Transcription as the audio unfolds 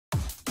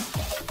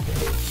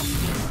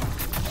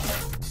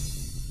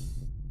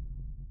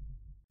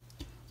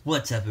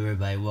What's up,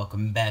 everybody?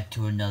 Welcome back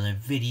to another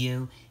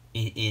video.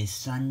 It is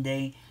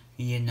Sunday.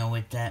 You know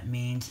what that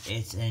means.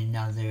 It's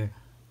another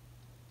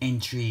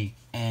entry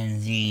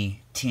in the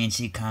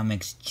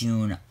TNComics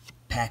June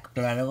pack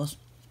battles.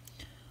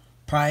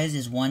 Prize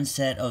is one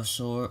set of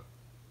Sword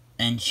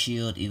and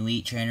Shield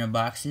Elite Trainer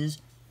boxes,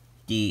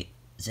 the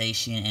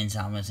Zacian and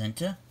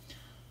Zamazenta.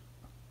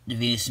 The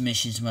video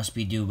submissions must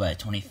be due by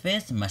the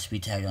 25th and must be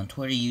tagged on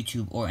Twitter,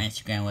 YouTube, or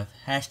Instagram with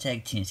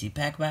hashtag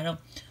TNCPACKBATTLE.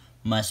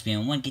 Must be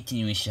in one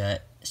continuous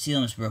shot.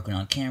 Seal is broken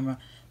on camera.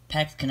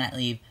 Packs cannot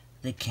leave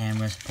the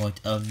camera's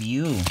point of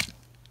view.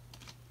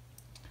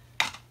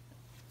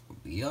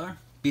 We are.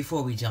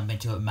 Before we jump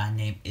into it, my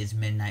name is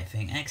Midnight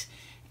Fang X,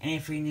 and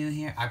if you're new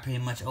here, I pretty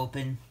much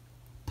open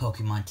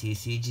Pokemon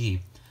TCG.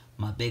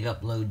 My big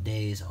upload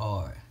days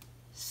are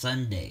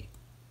Sunday,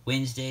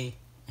 Wednesday,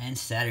 and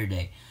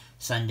Saturday.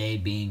 Sunday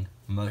being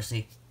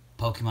mostly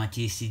Pokemon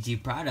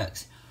TCG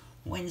products.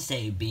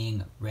 Wednesday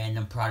being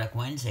Random Product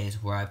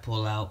Wednesdays, where I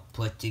pull out,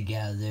 put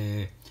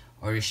together,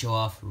 or to show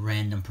off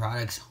random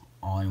products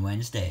on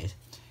Wednesdays.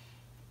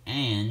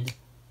 And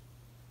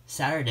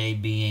Saturday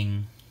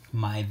being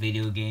my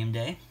video game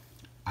day.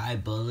 I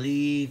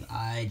believe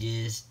I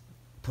just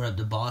put up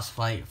the boss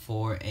fight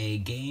for a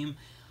game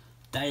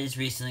that is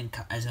recently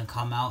going to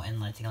come out in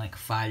I think like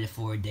 5 to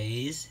 4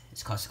 days.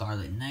 It's called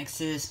Scarlet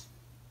Nexus.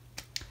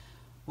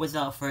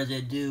 Without further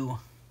ado,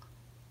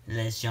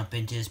 let's jump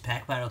into this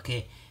pack battle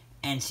kit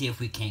and see if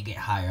we can't get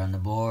higher on the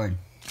board.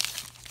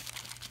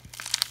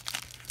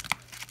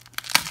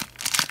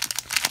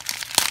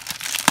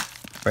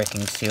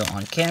 Breaking seal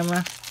on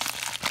camera.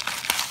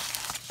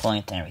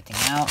 Pulling everything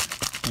out.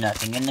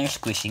 Nothing in there.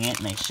 Squishing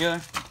it, make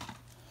sure.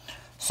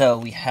 So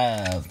we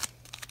have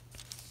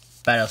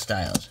Battle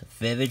Styles,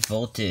 Vivid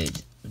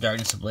Voltage,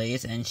 Darkness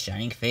Ablaze, and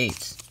Shining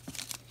Fates.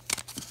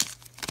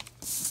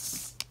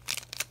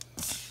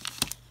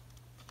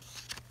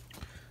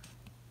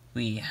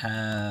 We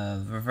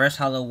have Reverse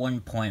Hollow 1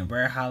 point,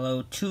 Rare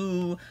Hollow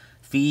 2,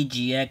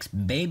 VGX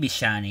Baby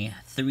Shiny,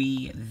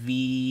 3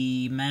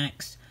 V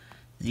Max,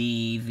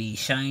 the V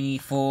Shiny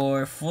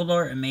 4, Full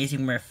Art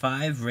Amazing Rare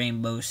 5,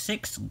 Rainbow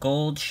 6,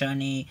 Gold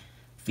Shiny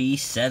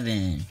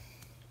V7.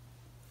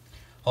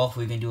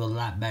 Hopefully we can do a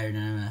lot better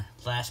than the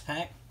last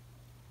pack.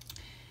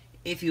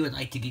 If you would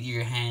like to get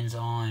your hands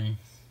on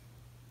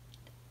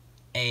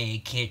a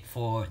kit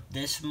for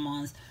this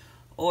month,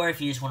 or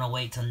if you just want to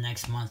wait till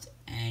next month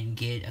and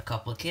get a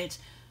couple of kits,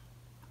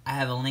 I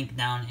have a link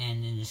down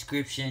in the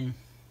description.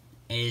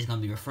 It is going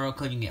to be referral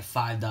code. You can get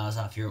 $5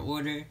 off your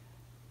order.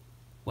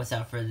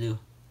 Without further ado,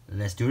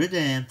 let's do the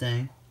damn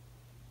thing.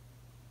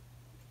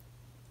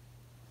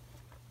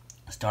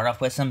 Start off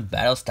with some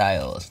Battle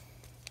Styles.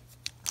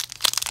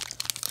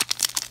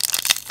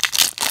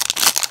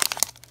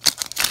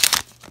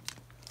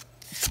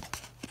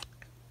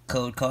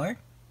 Code card.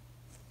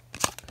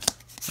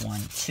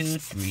 1, 2,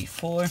 3,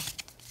 4.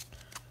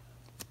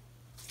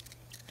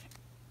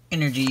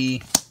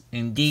 Energy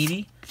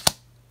Indeedee,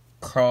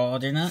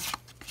 Crawdernut,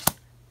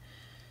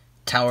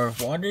 Tower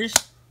of Waters,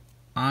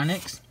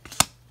 Onyx,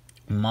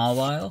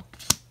 Mawile,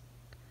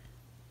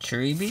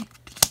 Chiribi,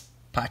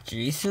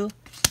 Pachirisu,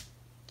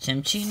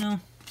 Chimchino,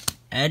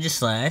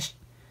 Aegislash.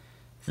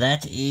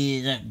 That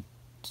is a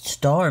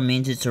star,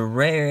 means it's a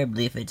rare. I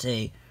believe it's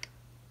a,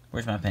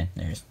 where's my pen?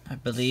 There's, I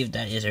believe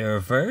that is a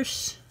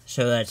reverse,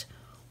 so that's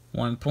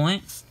 1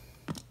 point.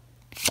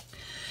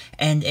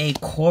 And a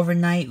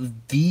Corviknight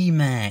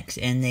VMAX,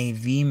 and a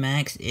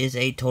VMAX is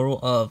a total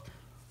of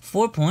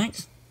 4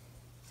 points.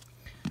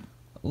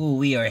 Ooh,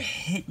 we are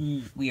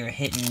hitting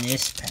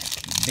this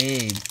pack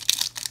big.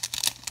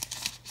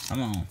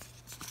 Come on.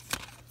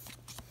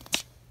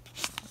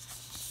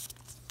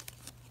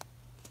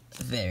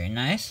 Very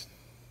nice.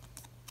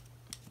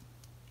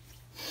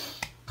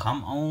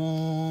 Come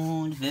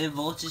on, Vivid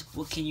Voltage,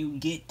 what can you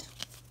get?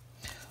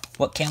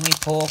 What can we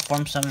pull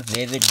from some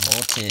Vivid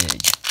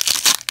Voltage?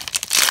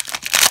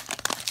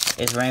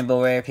 Is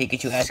Rainbow Rare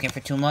Pikachu asking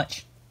for too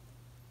much?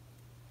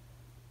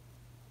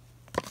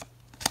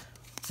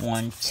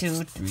 1,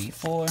 2, 3,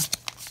 4.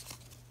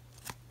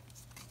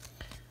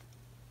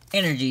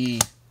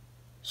 Energy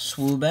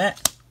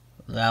Swoobat,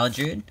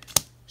 Loudred,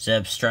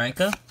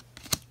 Zebstrika,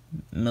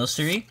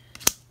 Milcery,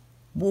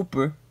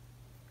 Wooper,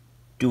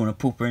 doing a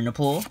pooper in the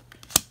pool,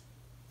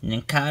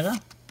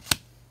 Nincada,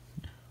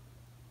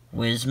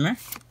 Whismur,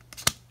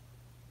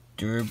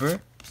 Durber,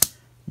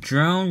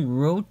 Drone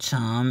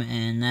Rotom,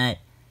 and that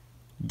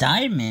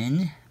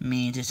Diamond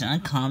means it's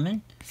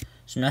uncommon,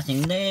 so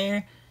nothing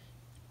there.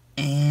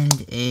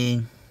 And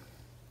a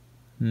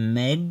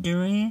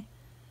Magdari,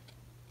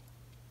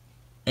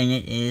 and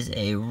it is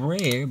a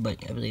rare,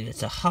 but I believe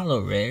it's a holo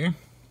rare.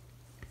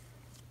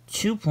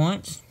 2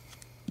 points.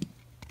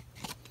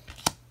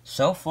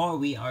 So far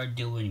we are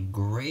doing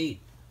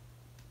great.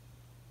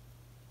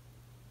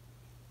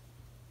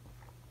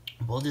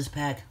 Will this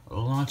pack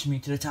launch me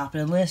to the top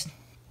of the list?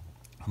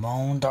 Come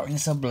on,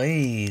 Darkness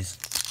Ablaze.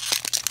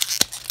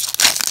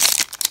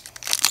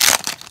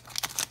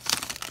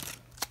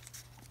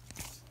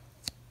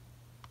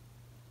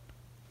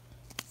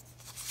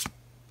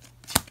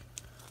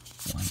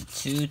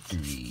 2,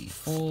 3,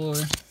 4.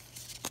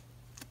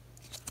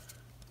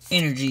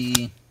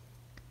 Energy.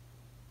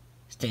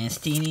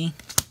 Stanstini.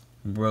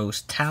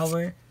 Rose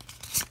Tower.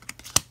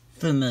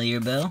 Familiar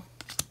Bell.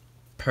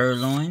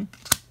 Purloin.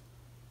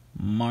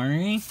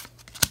 Marnie.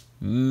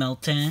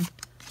 Meltan.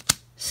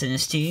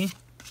 Sinistea.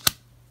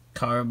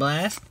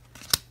 Carblast.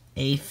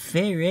 A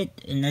Ferret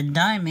in a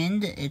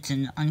Diamond. It's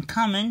an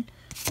uncommon.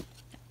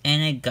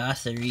 And a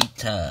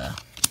Gotharita.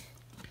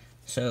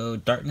 So,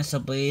 Darkness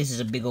Ablaze is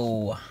a big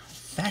ol'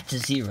 fat to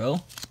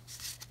 0.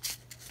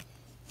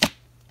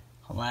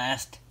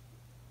 Last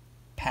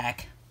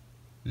pack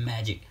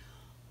magic.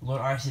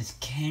 Lord Arceus,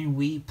 can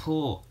we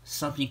pull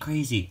something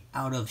crazy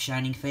out of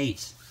Shining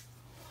Fates?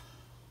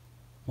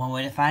 One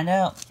way to find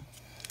out.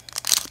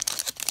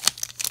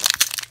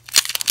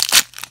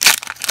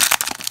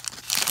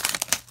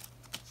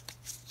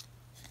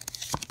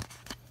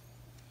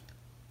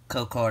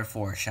 Code card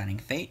for Shining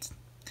Fates.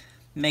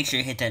 Make sure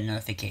you hit that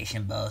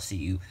notification bell so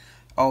you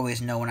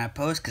always know when I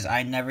post, because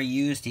I never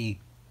use the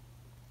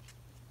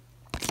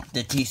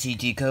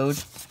TCG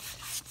code.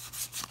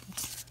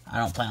 I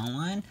don't play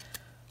online,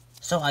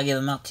 so I give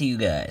them out to you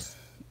guys.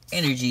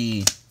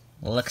 Energy,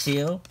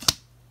 Luxio,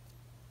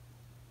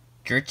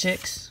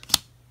 Gertix,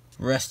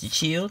 Rusty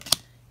Shield,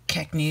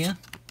 Cacnea,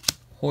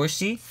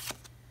 Horsey,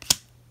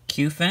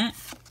 Qfant,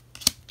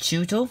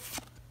 Chewtle,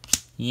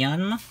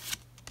 Yanma,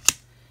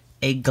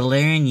 a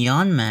Galarian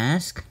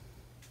Yonmask.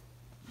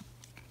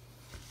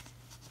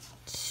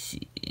 Let's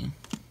see.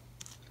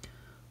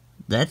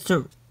 That's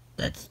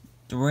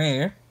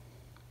rare.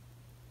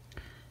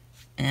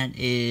 And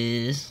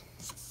is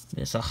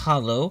there's a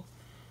hollow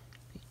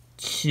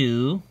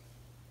 2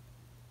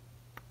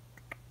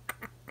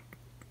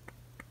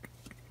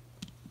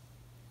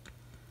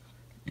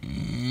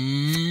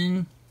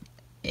 and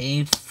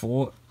a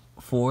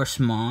force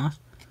moth,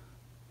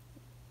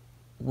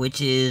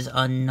 which is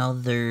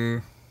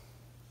another.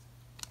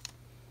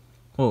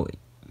 Oh wait.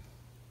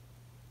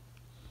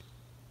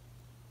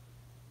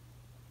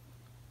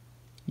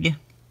 Yeah.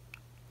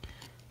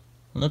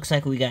 Looks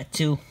like we got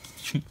two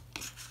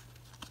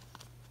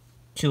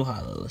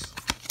hollows.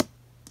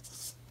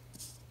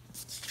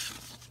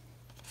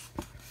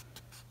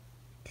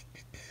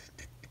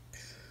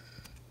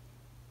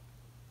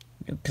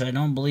 Because I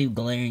don't believe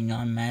Galarian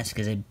Yonmask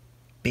is a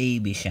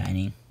baby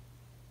shiny.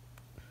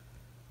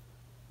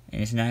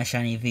 And it's not a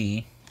shiny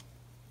V.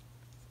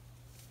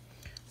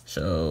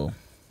 So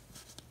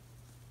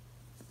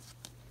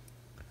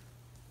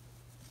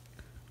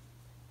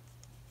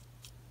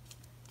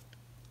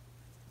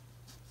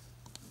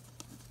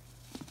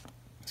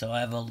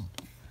I have a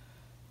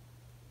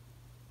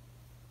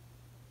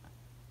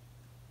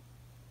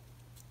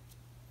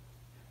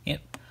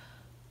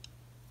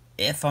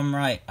if I'm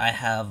right, I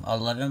have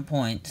 11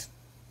 points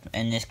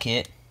in this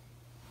kit.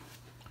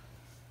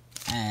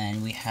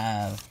 And we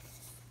gotta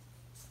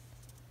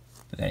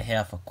hit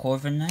off a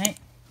Corviknight,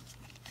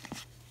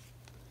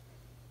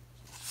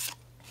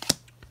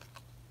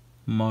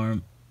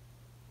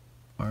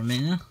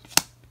 Armina,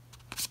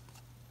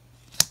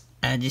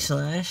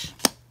 Aegislash.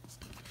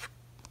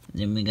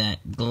 Then we got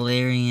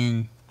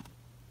Galarian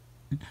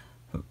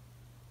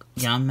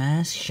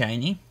Yonmask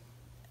shiny,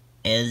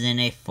 as in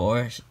a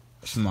Force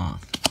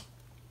Moth.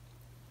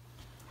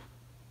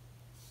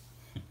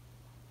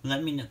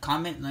 Let me know,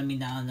 let me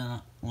down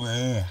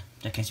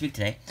I can't speak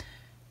today.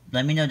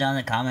 Let me know down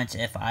in the comments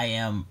if I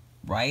am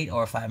right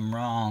or if I'm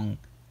wrong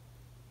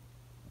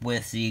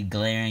with the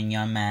Galarian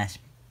Yonmask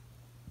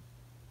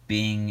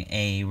being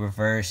a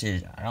reverse.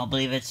 I don't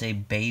believe it's a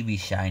baby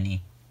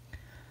shiny.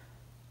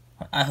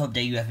 I hope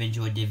that you have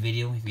enjoyed the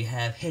video. If you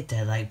have, hit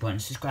that like button.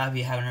 Subscribe if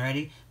you haven't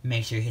already.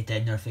 Make sure you hit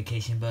that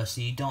notification bell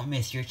so you don't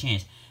miss your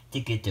chance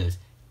to get those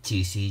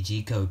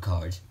TCG code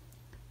cards.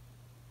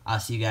 I'll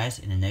see you guys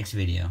in the next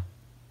video.